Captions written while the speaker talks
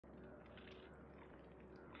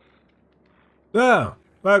So,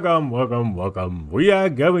 welcome. We are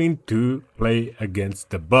going to play against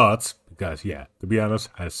the bots because, yeah, to be honest,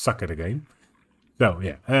 I suck at the game. So,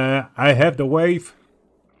 yeah, I have the wave.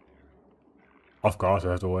 Of course,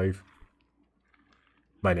 I have the wave.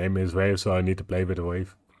 My name is Wave, so I need to play with the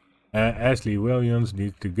wave. Ashley Williams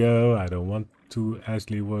needs to go. I don't want to.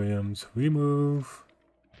 Ashley Williams, remove,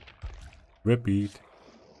 repeat,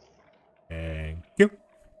 and kill.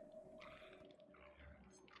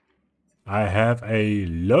 I have a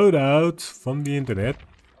loadout from the internet.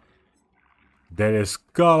 That is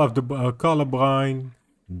Call of the Colorblind,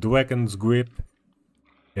 Dragon's Grip,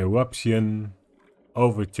 Eruption,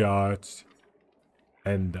 Overcharge,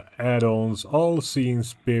 and the add-ons All Seeing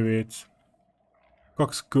Spirits,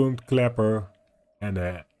 Coxcomb Clapper, and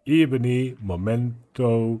a Ebony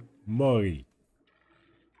Memento Mori.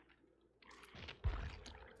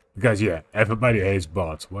 Because yeah, everybody hates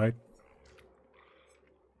bots, right?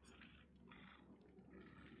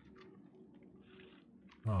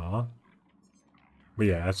 Aww. But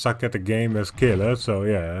yeah, I suck at the game as killer, so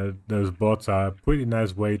yeah, those bots are a pretty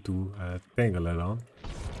nice way to tangle it on.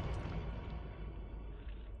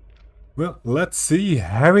 Well, let's see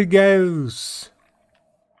how it goes.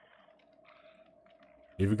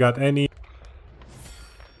 If you got any...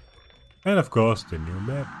 And of course, the new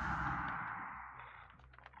map.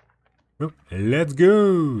 Well, let's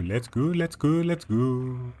go! Let's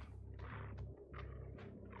go!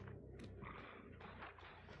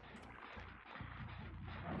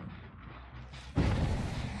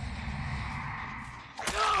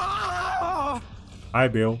 Hi,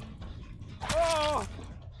 Bill.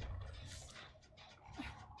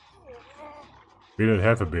 We don't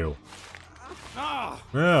have a Bill.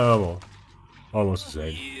 Yeah, well, almost the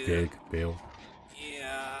same. Jake, Bill.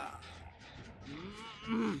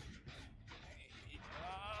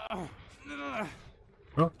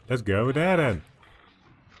 Oh, let's go with that then.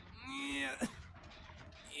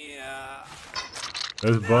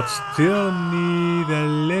 Those bots still need a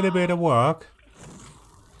little bit of work.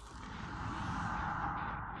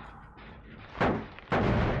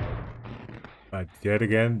 But yet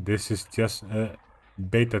again, this is just a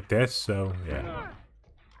beta test, so yeah.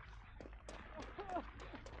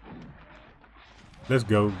 Let's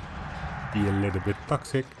go be a little bit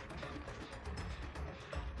toxic.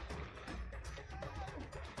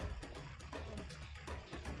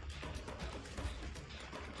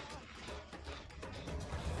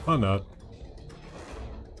 Or not.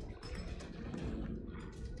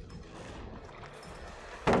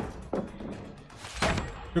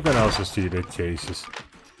 You can also see the chases.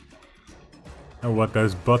 And what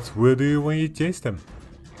those bots will do when you chase them.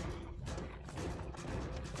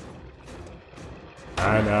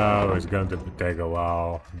 I know, it's going to take a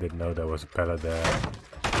while. Didn't know there was a pallet there.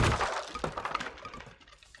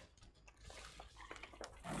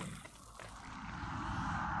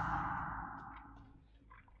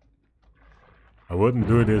 I wouldn't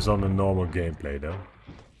do this on a normal gameplay though.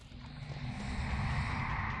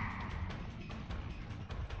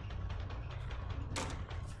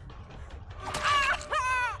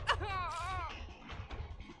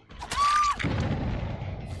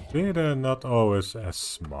 They're not always as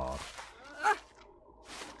smart.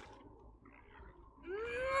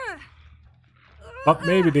 But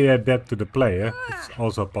maybe they adapt to the player. It's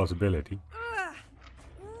also a possibility.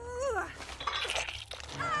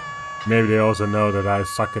 Maybe they also know that I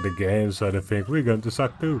suck at the game, so they think we're going to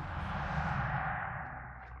suck too.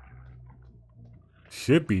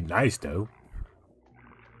 Should be nice though.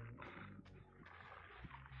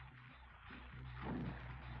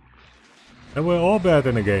 And we're all bad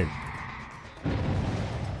in the game.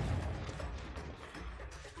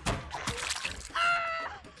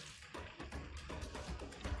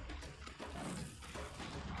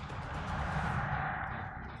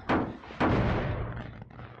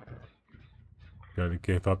 Gonna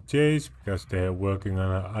give up chase because they're working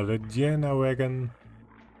on another gen, I reckon.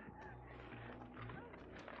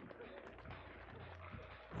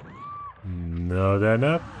 Not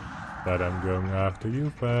enough, but I'm going after you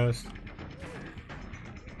first.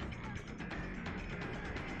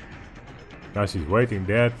 Now she's waiting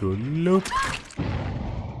there to loop.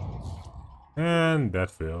 And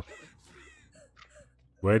that failed.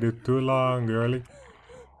 Waited too long, girlie.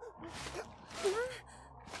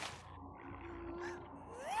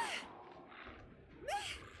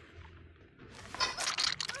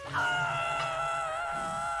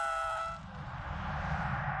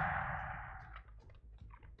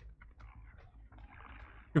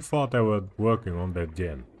 You thought I was working on that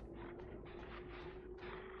gen.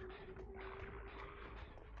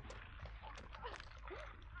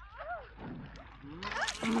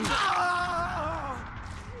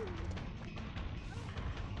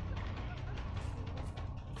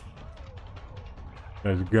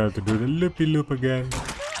 Let's go to do the loopy loop again.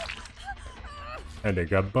 And they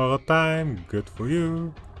got borrowed time. Good for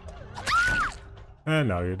you. And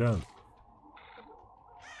now you're done.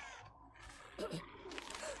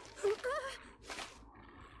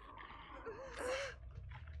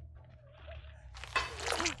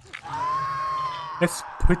 Let's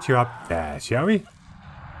put you up there, shall we?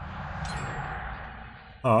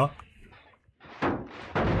 Oh.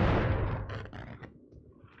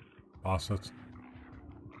 Bastards.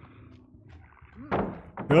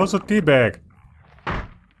 They also teabag.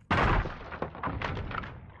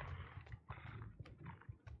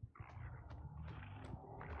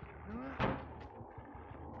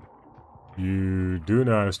 You do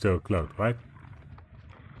know I'm still cloaked, right?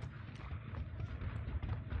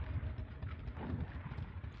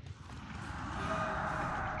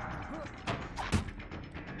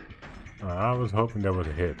 I was hoping that would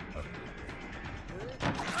hit.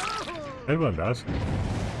 That one does.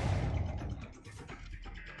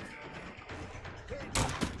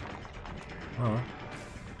 Oh.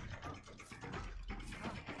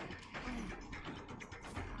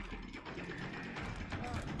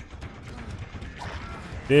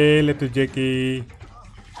 Hey, little Jackie.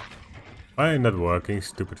 Why not working,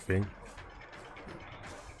 stupid thing?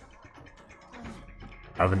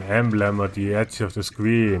 I have an emblem at the edge of the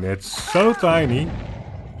screen. It's so tiny.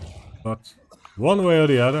 But one way or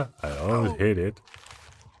the other, I always hit it.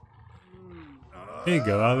 Hey,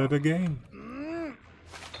 go out of the game.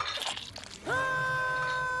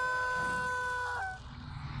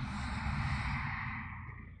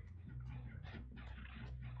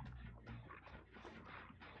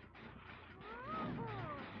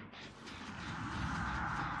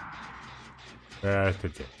 There's the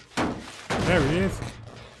Jack. There he is.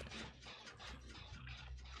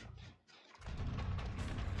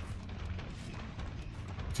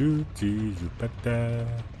 Judy, you better.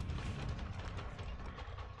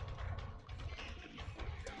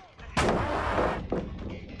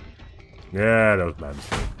 Yeah, that was my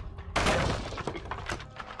mistake.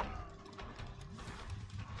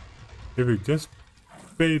 If we just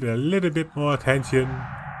paid a little bit more attention.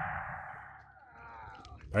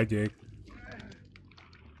 Hi, Jake.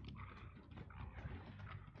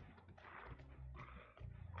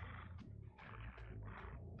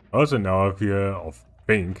 Also now if you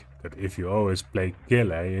think that if you always play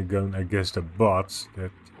killer, you're going against the bots,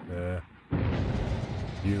 that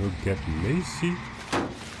you get lazy.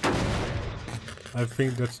 I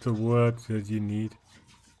think that's the word that you need.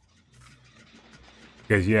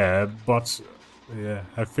 Because yeah, bots, yeah,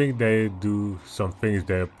 I think they do some things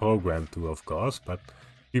they're programmed to, of course, but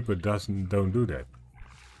people don't do that.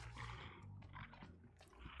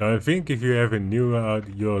 So I think if you have a new,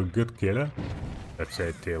 you're a good killer, let's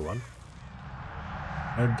say tier 1,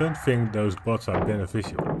 I don't think those bots are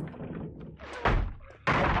beneficial.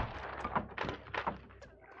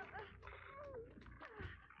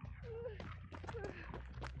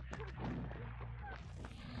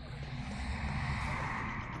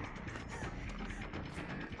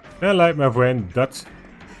 And like my friend Dutch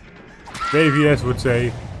KVS would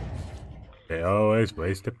say, they always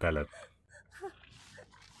waste a pellet.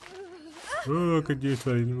 Oh, I could use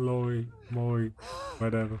for Loy, Moy,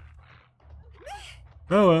 whatever.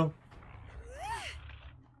 Oh well.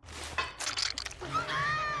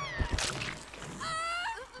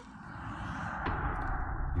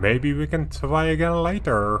 Maybe we can try again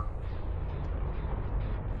later.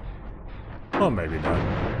 Or maybe not.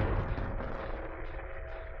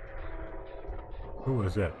 Who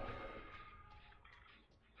was that?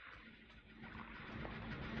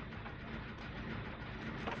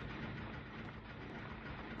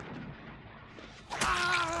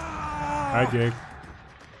 Hi, Jake.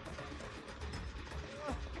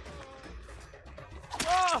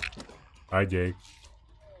 Hi, Jake.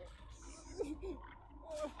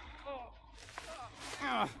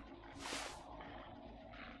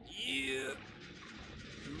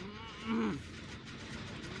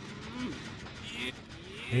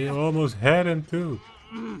 He almost had him too.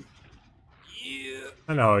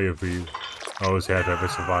 And how are you feel? Always had to have a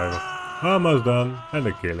survivor. Almost done, and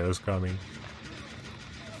the killer is coming.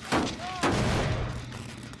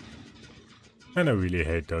 And I really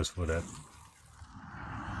hate those for that.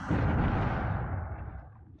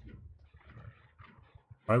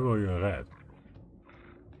 Why were you red?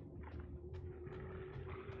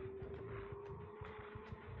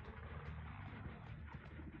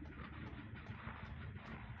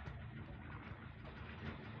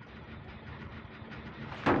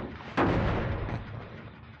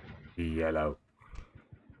 Yellow.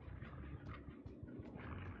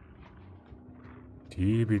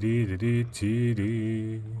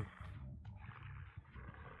 Dee-be-dee-dee-dee-dee-dee.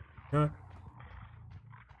 Huh?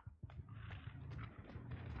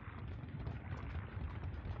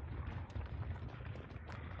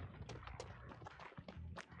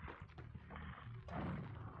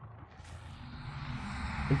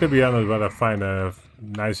 And to be honest, what I find a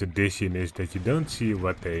nice addition is that you don't see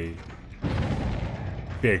what they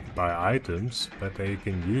pick by items, but they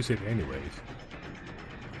can use it anyways.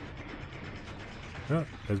 Oh,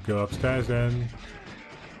 let's go upstairs then.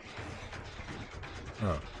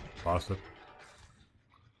 Oh, bastard.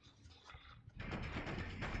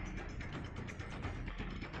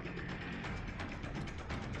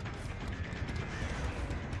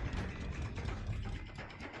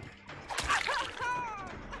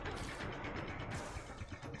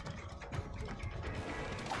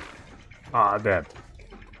 Ah, dead.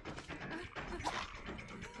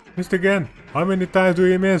 Missed again. How many times do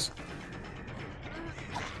you miss?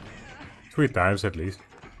 3 times at least.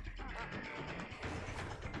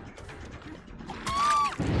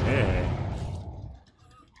 Hey.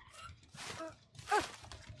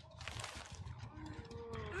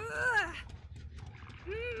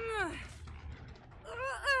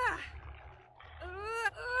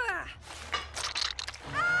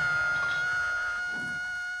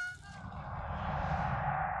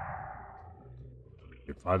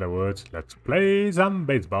 In other words, let's play some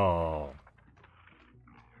baseball.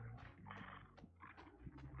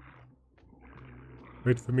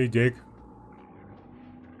 Wait for me, Jake.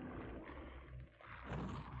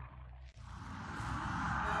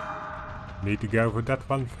 Need to go for that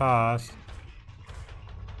one fast.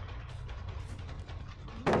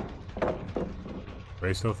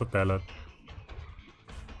 Waste of a pellet.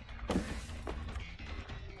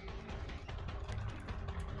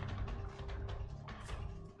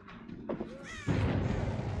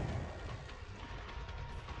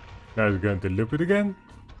 Now he's going to loop it again.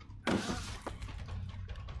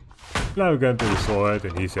 Now we're going to restore it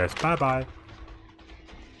and he says bye bye.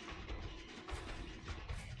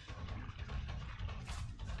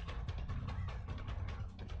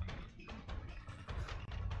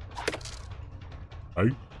 Hey.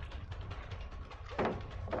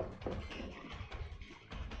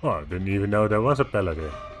 Oh, I didn't even know there was a pellet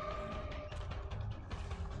here.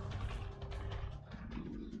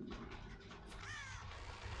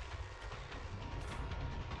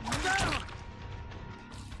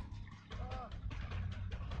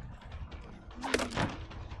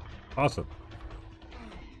 Awesome.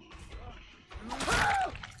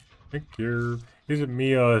 Thank you. Is it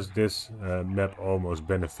me or is this map almost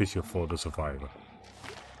beneficial for the survivor?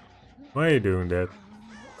 Why are you doing that?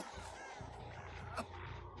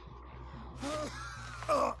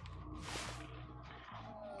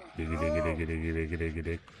 Diggy diggy diggy diggy diggy diggy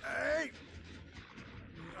dig.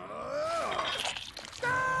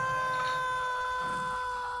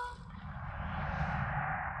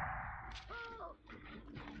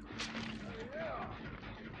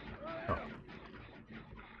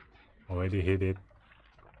 Already hit it.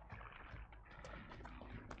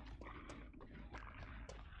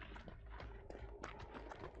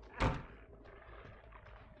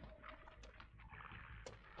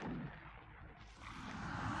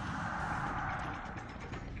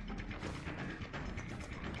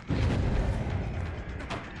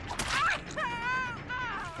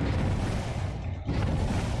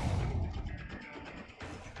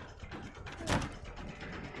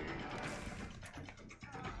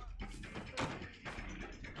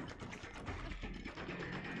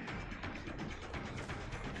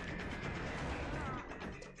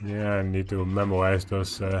 Yeah, I need to memorize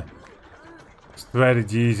those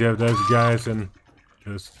strategies of those guys and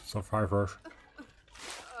those survivors.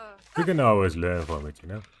 You can always learn from it, you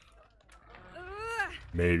know.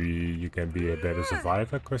 Maybe you can be a better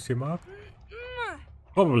survivor, question mark?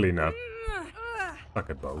 Probably not. Fuck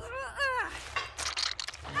at both.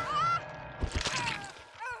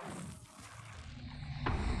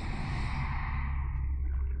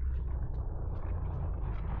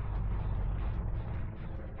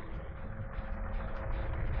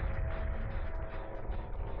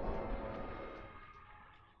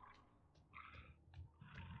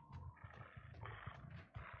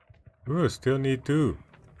 Ooh, still need two.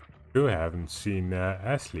 Still haven't seen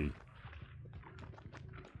Ashley.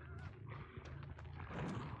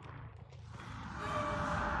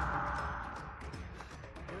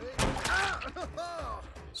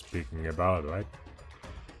 Speaking about, right?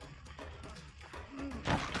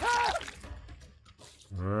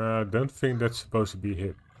 I don't think that's supposed to be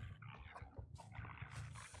hit.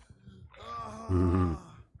 Ooh.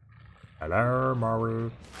 Hello,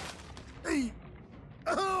 Maru.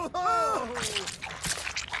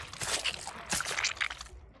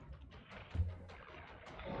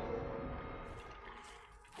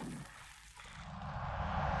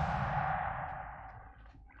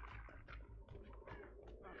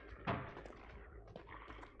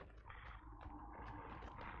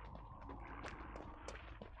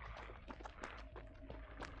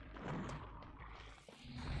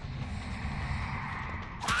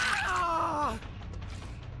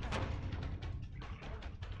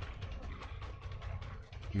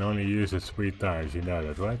 can only use it 3 times, you know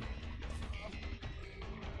that, right?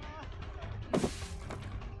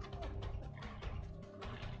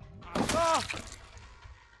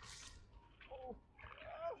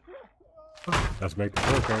 Let's make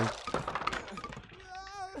the okay.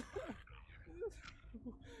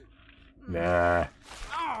 Nah.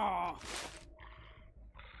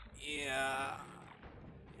 Yeah.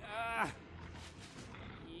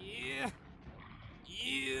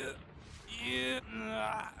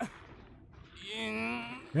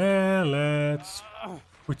 Yeah, let's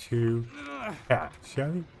put you. Yeah,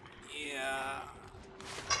 shall we? Yeah.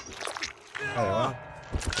 There you are.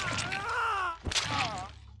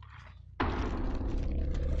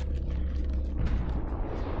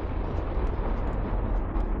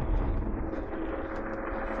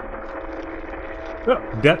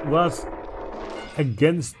 Oh, that was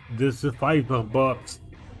against the survivor bots.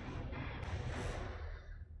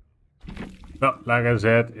 Well, like I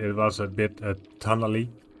said, it was a bit tunnely.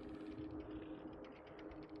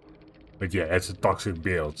 But yeah, it's a toxic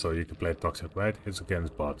build, so you can play toxic, right? It's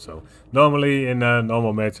against bots, so normally in a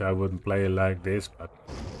normal match I wouldn't play it like this, but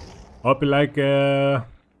hope you like the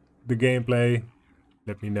gameplay.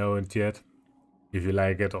 Let me know in chat if you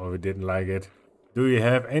like it or if you didn't like it. Do you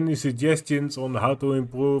have any suggestions on how to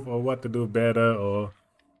improve or what to do better or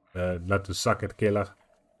not to suck at killer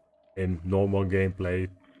in normal gameplay?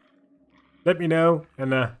 Let me know,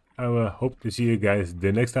 and I will hope to see you guys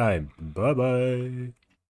the next time. Bye bye.